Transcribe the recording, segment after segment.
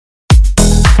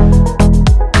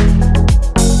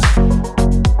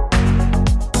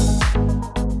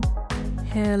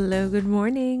Hello, good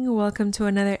morning. Welcome to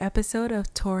another episode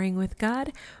of Touring with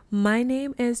God. My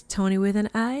name is Tony with an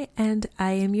I, and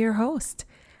I am your host.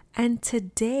 And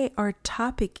today our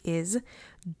topic is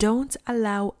don't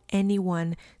allow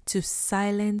anyone to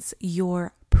silence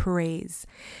your praise.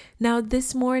 Now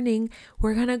this morning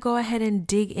we're going to go ahead and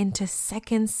dig into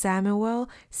 2 Samuel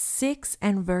 6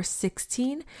 and verse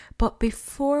 16. But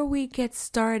before we get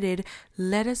started,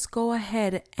 let us go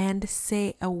ahead and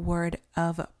say a word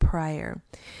of prayer.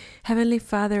 Heavenly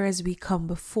Father, as we come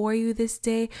before you this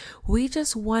day, we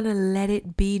just want to let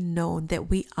it be known that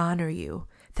we honor you,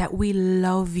 that we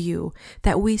love you,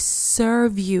 that we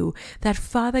serve you, that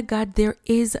Father God, there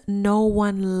is no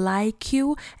one like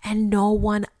you and no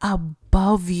one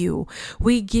above you.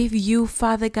 We give you,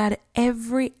 Father God,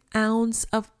 every ounce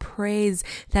of praise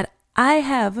that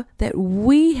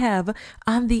we have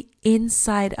on the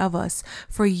inside of us.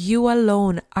 For you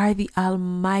alone are the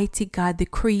Almighty God, the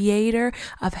creator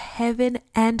of heaven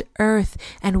and earth.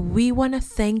 And we want to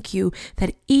thank you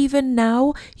that even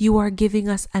now you are giving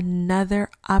us another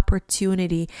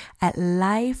opportunity at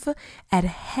life, at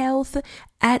health,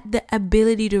 at the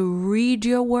ability to read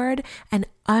your word and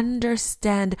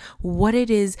understand what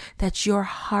it is that your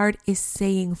heart is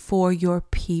saying for your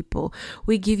people.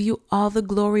 We give you all the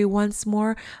glory once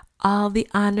more, all the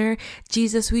honor.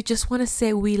 Jesus, we just want to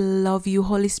say we love you.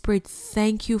 Holy Spirit,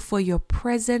 thank you for your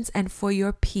presence and for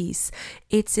your peace.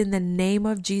 It's in the name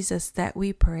of Jesus that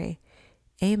we pray.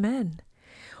 Amen.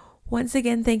 Once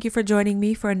again, thank you for joining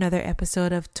me for another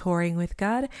episode of Touring with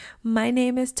God. My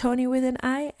name is Tony with an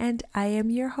I, and I am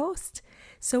your host.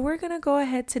 So we're going to go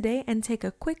ahead today and take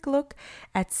a quick look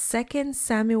at 2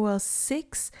 Samuel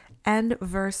 6 and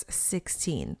verse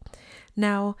 16.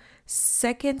 Now,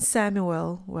 2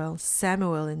 Samuel,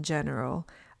 Samuel in general,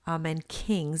 and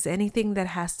Kings, anything that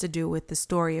has to do with the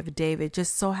story of David,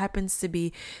 just so happens to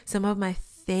be some of my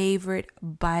favorite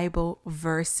Bible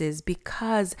verses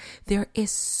because there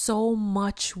is so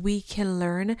much we can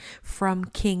learn from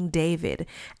King David.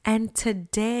 And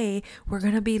today we're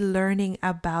going to be learning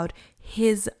about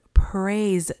his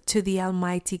praise to the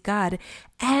Almighty God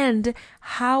and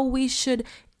how we should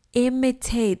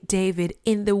imitate David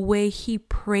in the way he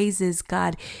praises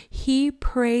God. He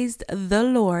praised the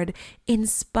Lord in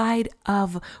spite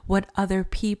of what other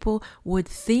people would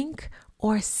think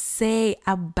or say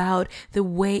about the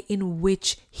way in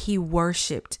which he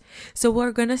worshipped. So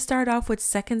we're going to start off with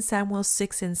 2 Samuel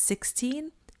 6 and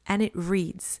 16, and it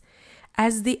reads,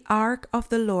 "As the ark of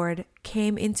the Lord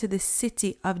came into the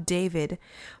city of David,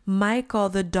 Michal,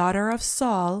 the daughter of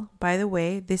Saul," by the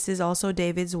way, this is also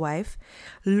David's wife,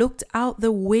 "looked out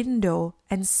the window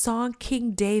and saw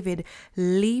King David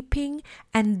leaping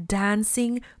and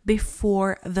dancing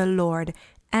before the Lord,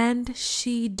 and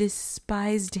she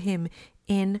despised him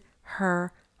in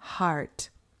her heart."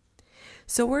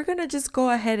 So we're going to just go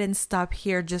ahead and stop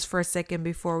here just for a second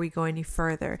before we go any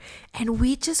further. And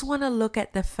we just want to look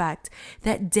at the fact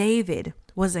that David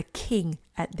was a king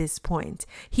at this point.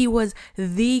 He was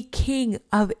the king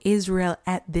of Israel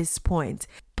at this point.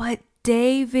 But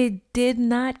David did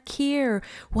not care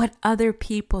what other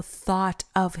people thought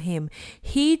of him.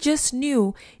 He just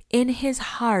knew in his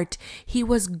heart he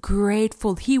was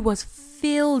grateful. He was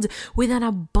filled with an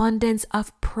abundance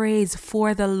of praise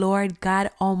for the Lord God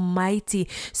Almighty.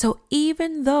 So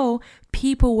even though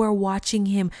people were watching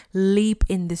him leap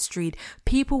in the street,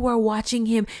 people were watching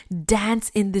him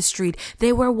dance in the street,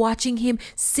 they were watching him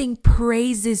sing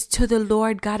praises to the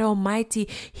Lord God Almighty,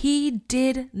 he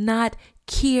did not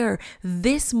care.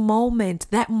 This moment,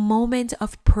 that moment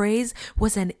of praise,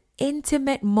 was an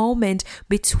intimate moment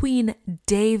between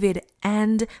David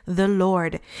and the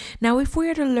Lord. Now, if we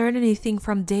are to learn anything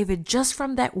from David, just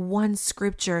from that one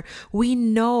scripture, we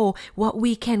know what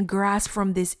we can grasp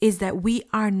from this is that we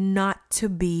are not to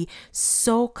be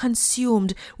so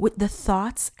consumed with the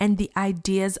thoughts and the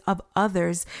ideas of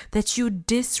others that you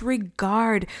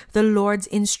disregard the Lord's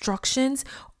instructions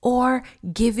or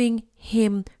giving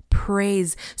him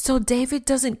praise. So David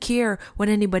doesn't care what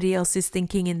anybody else is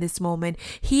thinking in this moment.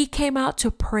 He came out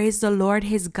to praise the Lord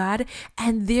his God,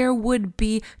 and there would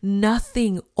be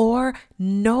nothing or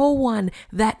no one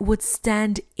that would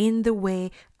stand in the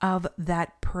way of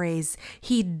that praise.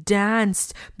 He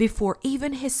danced before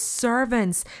even his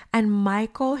servants, and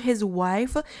Michal, his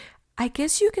wife, I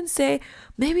guess you can say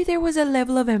maybe there was a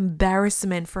level of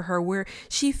embarrassment for her where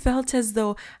she felt as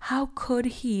though, how could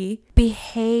he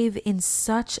behave in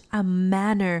such a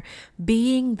manner,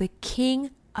 being the king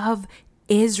of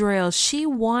Israel. She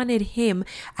wanted him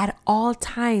at all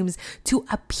times to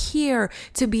appear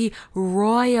to be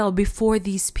royal before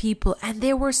these people. And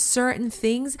there were certain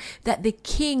things that the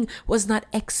king was not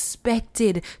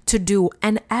expected to do.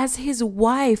 And as his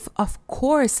wife, of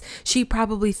course, she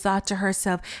probably thought to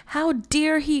herself, how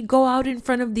dare he go out in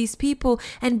front of these people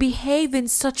and behave in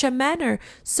such a manner?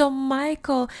 So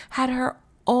Michal had her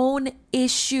own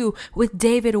issue with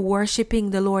David worshiping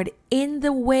the Lord in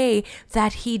the way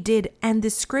that he did. And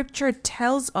the scripture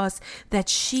tells us that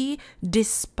she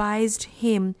despised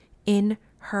him in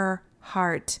her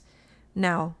heart.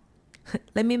 Now,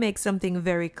 let me make something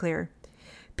very clear.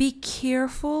 Be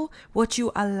careful what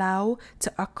you allow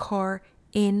to occur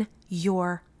in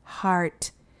your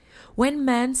heart. When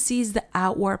man sees the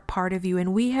outward part of you,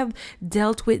 and we have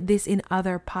dealt with this in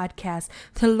other podcasts,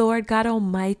 the Lord God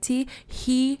Almighty,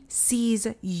 he sees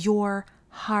your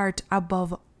heart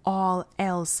above all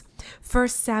else. 1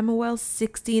 Samuel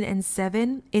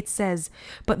 16:7, it says,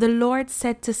 "But the Lord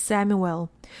said to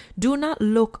Samuel, do not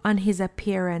look on his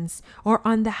appearance or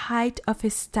on the height of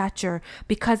his stature,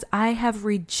 because I have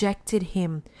rejected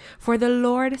him. For the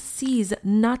Lord sees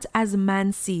not as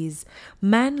man sees.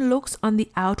 Man looks on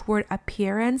the outward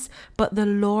appearance, but the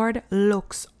Lord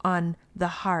looks on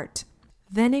the heart."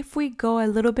 Then if we go a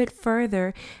little bit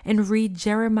further and read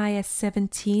Jeremiah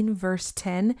 17 verse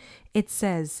 10, it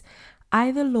says,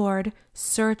 "I the Lord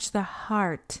search the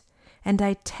heart, and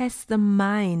I test the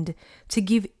mind to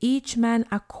give each man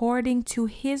according to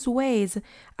his ways,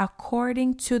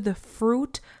 according to the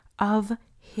fruit of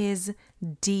his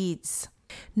deeds."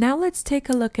 Now let's take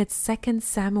a look at 2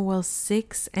 Samuel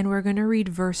 6, and we're going to read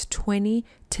verse 20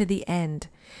 to the end.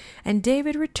 "And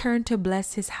David returned to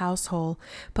bless his household,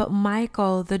 but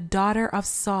Michal, the daughter of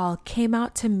Saul, came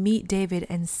out to meet David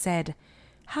and said,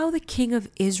 'How the king of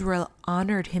Israel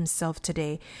honored himself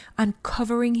today,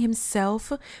 uncovering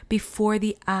himself before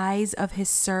the eyes of his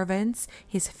servants,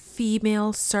 his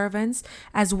female servants,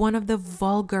 as one of the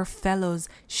vulgar fellows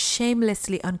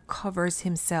shamelessly uncovers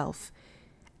himself.'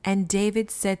 And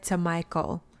David said to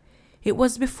Michal, 'It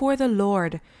was before the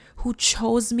Lord, who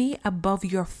chose me above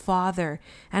your father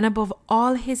and above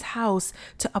all his house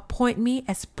to appoint me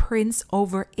as prince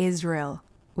over Israel.'"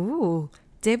 Ooh,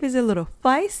 David's a little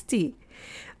feisty.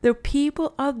 "The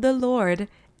people of the Lord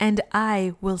and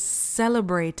I will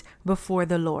celebrate before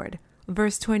the Lord."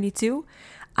 Verse 22,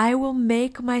 "I will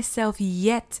make myself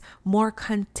yet more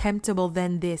contemptible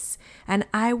than this, and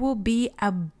I will be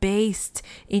abased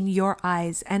in your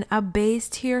eyes." And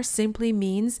abased here simply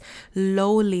means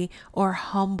lowly or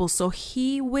humble. So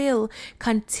he will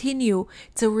continue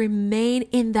to remain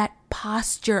in that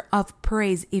posture of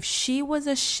praise. If she was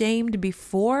ashamed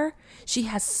before, she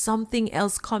has something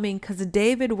else coming, because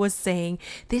David was saying,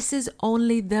 this is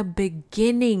only the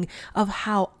beginning of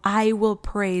how I will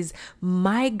praise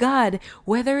my God,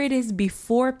 whether it is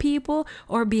before people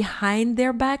or behind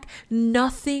their back,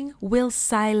 nothing will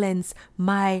silence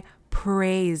my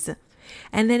praise.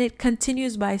 And then it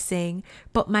continues by saying,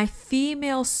 "But my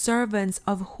female servants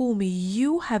of whom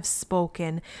you have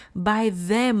spoken, by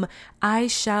them I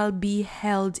shall be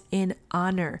held in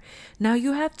honor." Now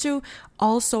you have to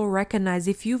also recognize,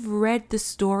 if you've read the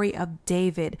story of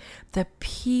David, the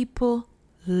people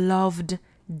loved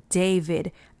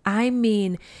David. I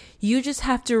mean, you just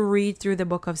have to read through the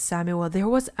book of Samuel. There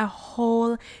was a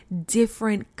whole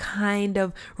different kind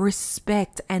of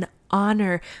respect and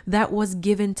honor that was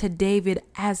given to David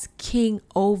as king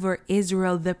over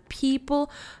Israel. The people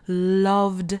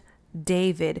loved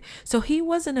David. So he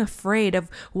wasn't afraid of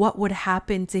what would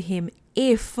happen to him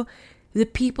if the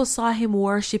people saw him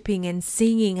worshiping and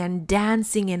singing and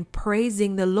dancing and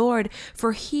praising the Lord,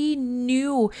 for he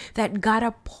knew that God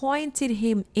appointed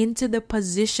him into the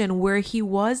position where he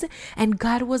was, and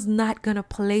God was not going to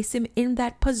place him in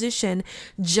that position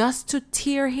just to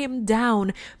tear him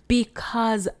down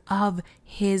because of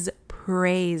his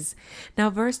praise. Now,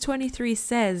 verse 23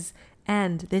 says,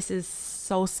 and this is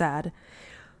so sad,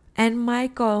 "And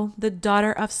Michal, the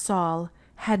daughter of Saul,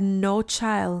 had no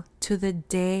child to the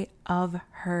day of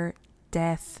her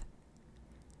death."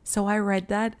 So I read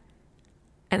that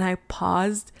and I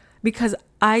paused, because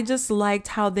I just liked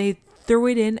how they threw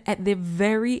it in at the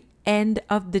very end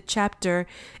of the chapter.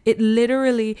 It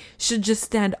literally should just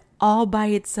stand all by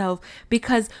itself,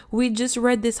 because we just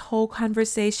read this whole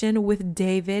conversation with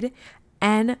David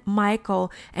and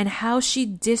Michal and how she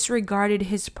disregarded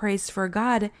his praise for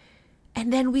God.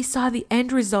 And then we saw the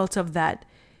end result of that.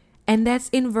 And that's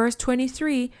in verse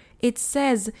 23. It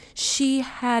says she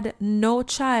had no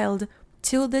child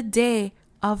till the day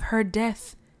of her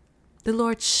death. The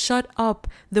Lord shut up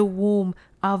the womb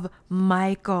of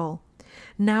Michal.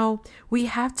 Now, we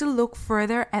have to look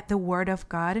further at the word of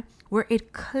God where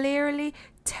it clearly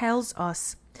tells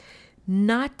us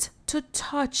not to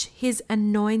touch his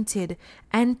anointed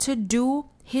and to do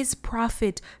his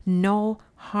prophet no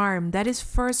harm. That is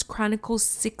 1 Chronicles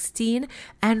 16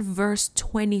 and verse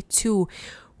 22.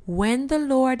 When the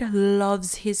Lord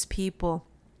loves his people,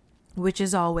 which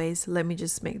is always, let me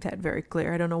just make that very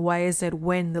clear. I don't know why I said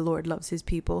when the Lord loves his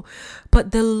people,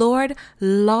 but the Lord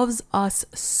loves us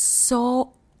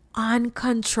so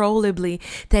uncontrollably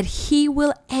that he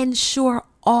will ensure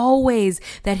always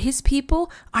that his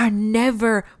people are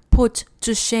never put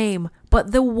to shame.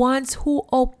 But the ones who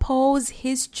oppose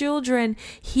his children,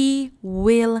 he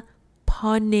will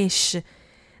punish.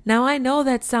 Now, I know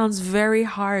that sounds very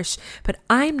harsh, but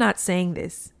I'm not saying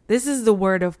this. This is the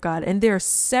word of God. And there are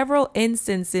several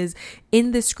instances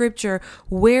in the scripture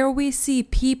where we see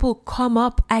people come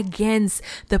up against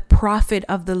the prophet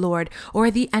of the Lord or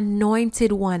the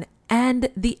anointed one, and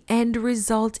the end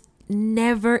result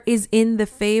never is in the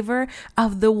favor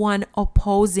of the one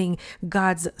opposing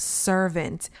God's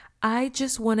servant. I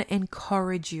just want to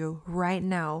encourage you right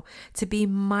now to be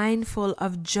mindful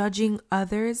of judging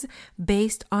others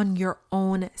based on your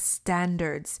own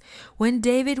standards. When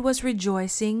David was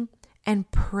rejoicing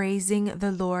and praising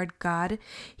the Lord God,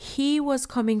 he was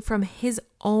coming from his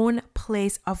own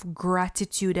place of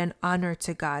gratitude and honor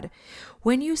to God.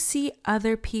 When you see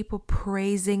other people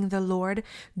praising the Lord,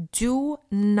 do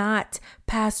not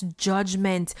pass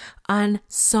judgment on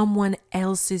someone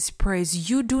else's praise.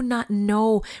 You do not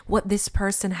know what this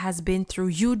person has been through.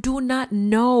 You do not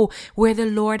know where the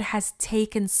Lord has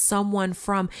taken someone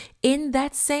from. In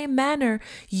that same manner,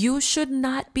 you should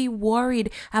not be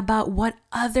worried about what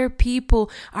other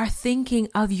people are thinking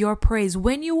of your praise.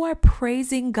 When you are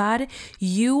praising God,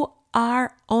 you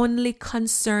are only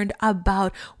concerned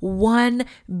about one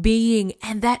being,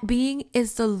 and that being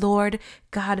is the Lord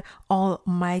God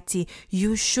Almighty.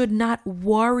 You should not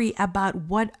worry about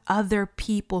what other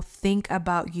people think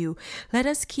about you. Let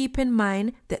us keep in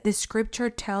mind that the scripture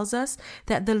tells us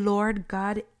that the Lord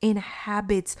God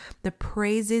inhabits the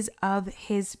praises of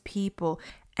his people,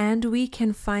 and we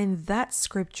can find that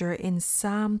scripture in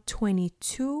Psalm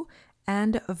 22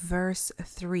 and verse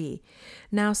 3.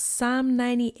 Now, Psalm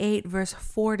 98 verse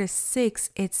 4 to 6,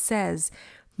 it says,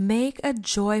 "Make a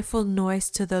joyful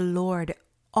noise to the Lord,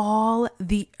 all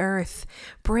the earth.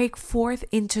 Break forth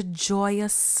into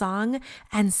joyous song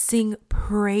and sing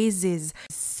praises.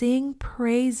 Sing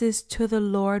praises to the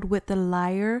Lord with the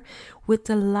lyre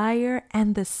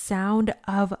and the sound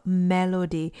of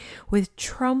melody. With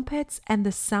trumpets and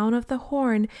the sound of the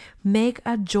horn, make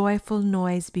a joyful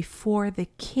noise before the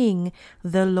King,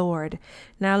 the Lord."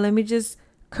 Now, let me just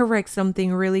correct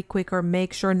something really quick or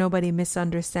make sure nobody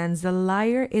misunderstands. The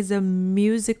lyre is a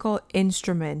musical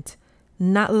instrument.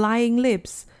 Not lying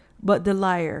lips, but the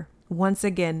lyre. Once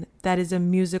again, that is a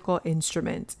musical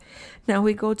instrument. Now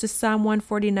we go to Psalm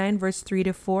 149, verse 3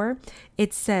 to 4.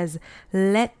 It says,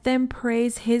 "Let them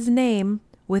praise his name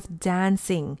with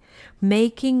dancing,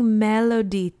 making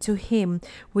melody to him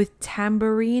with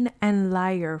tambourine and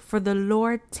lyre. For the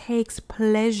Lord takes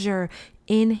pleasure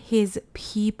in his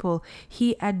people.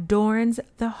 He adorns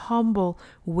the humble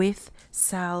with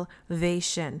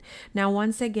salvation." Now,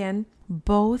 once again,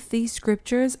 both these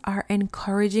scriptures are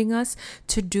encouraging us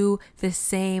to do the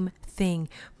same thing.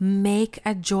 Make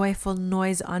a joyful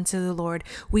noise unto the Lord.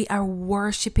 We are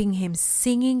worshiping him,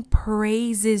 singing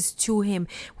praises to him,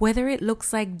 whether it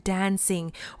looks like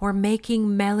dancing or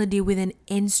making melody with an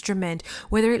instrument,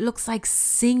 whether it looks like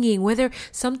singing, whether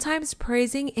sometimes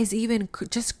praising is even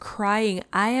just crying.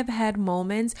 I have had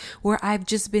moments where I've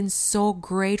just been so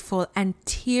grateful and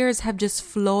tears have just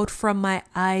flowed from my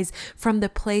eyes from the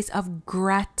place of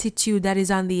gratitude that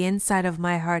is on the inside of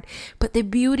my heart. But the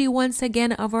beauty once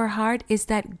again of our heart is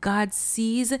that God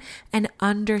sees and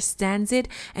understands it.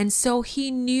 And so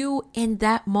he knew in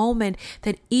that moment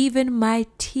that even my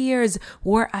tears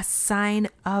were a sign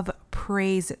of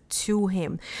praise to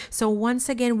him. So once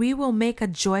again, we will make a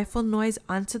joyful noise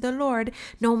unto the Lord,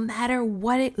 no matter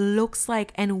what it looks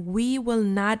like, and we will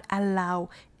not allow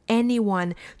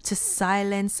anyone to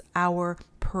silence our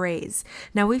praise.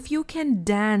 Now, if you can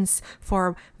dance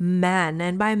for man,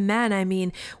 and by man I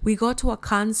mean we go to a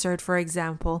concert, for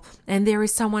example, and there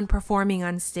is someone performing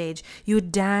on stage. You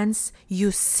dance,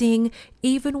 you sing,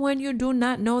 even when you do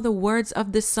not know the words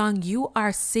of the song, you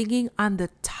are singing on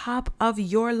the top of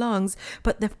your lungs.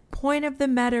 But the point of the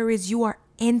matter is you are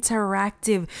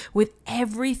interactive with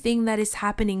everything that is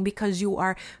happening because you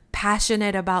are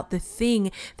passionate about the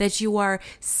thing that you are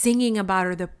singing about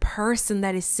or the person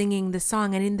that is singing the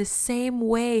song. And in the same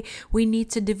way, we need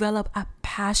to develop a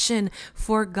passion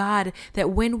for God, that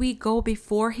when we go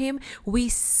before Him, we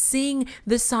sing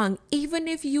the song. Even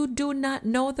if you do not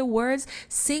know the words,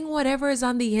 sing whatever is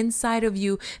on the inside of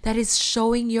you that is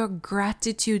showing your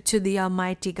gratitude to the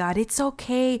Almighty God. It's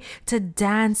okay to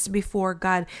dance before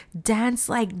God. Dance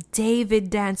like David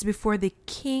danced before the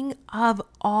King of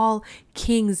all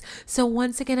kings. So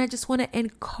once again, I just want to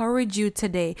encourage you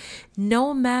today,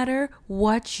 no matter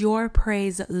what your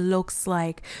praise looks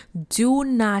like, do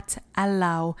not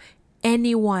allow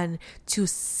anyone to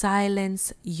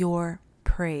silence your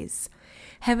praise.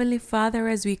 Heavenly Father,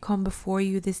 as we come before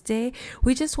you this day,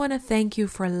 we just want to thank you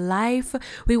for life.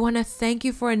 We want to thank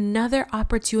you for another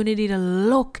opportunity to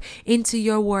look into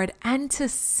your word and to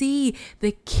see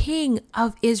the King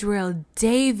of Israel,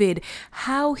 David,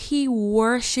 how he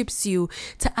worships you,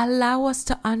 to allow us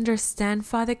to understand,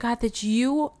 Father God, that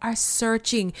you are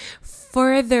searching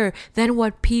further than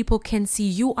what people can see.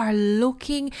 You are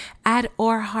looking at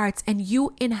our hearts and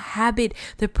you inhabit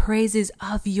the praises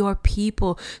of your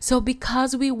people. So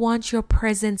because we want your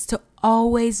presence to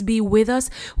always be with us,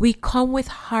 we come with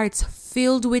hearts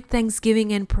filled with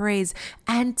thanksgiving and praise.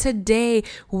 And today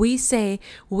we say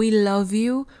we love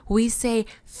you. We say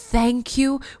thank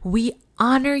you. We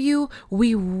honor you,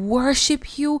 we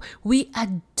worship you, we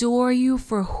adore you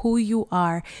for who you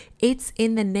are. It's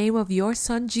in the name of your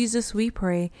Son, Jesus, we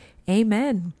pray.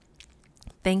 Amen.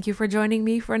 Thank you for joining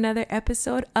me for another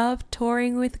episode of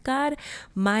Touring with God.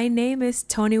 My name is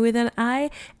Tony with an I,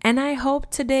 and I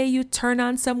hope today you turn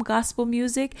on some gospel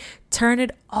music, turn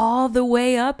it all the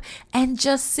way up, and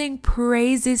just sing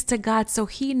praises to God so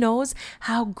He knows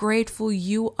how grateful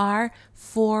you are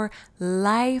for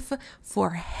life,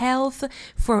 for health,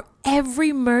 for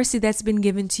every mercy that's been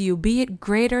given to you, be it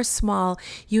great or small.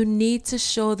 You need to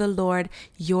show the Lord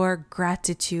your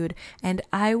gratitude. And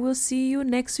I will see you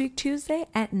next week, Tuesday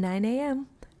at 9 a.m.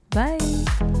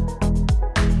 Bye.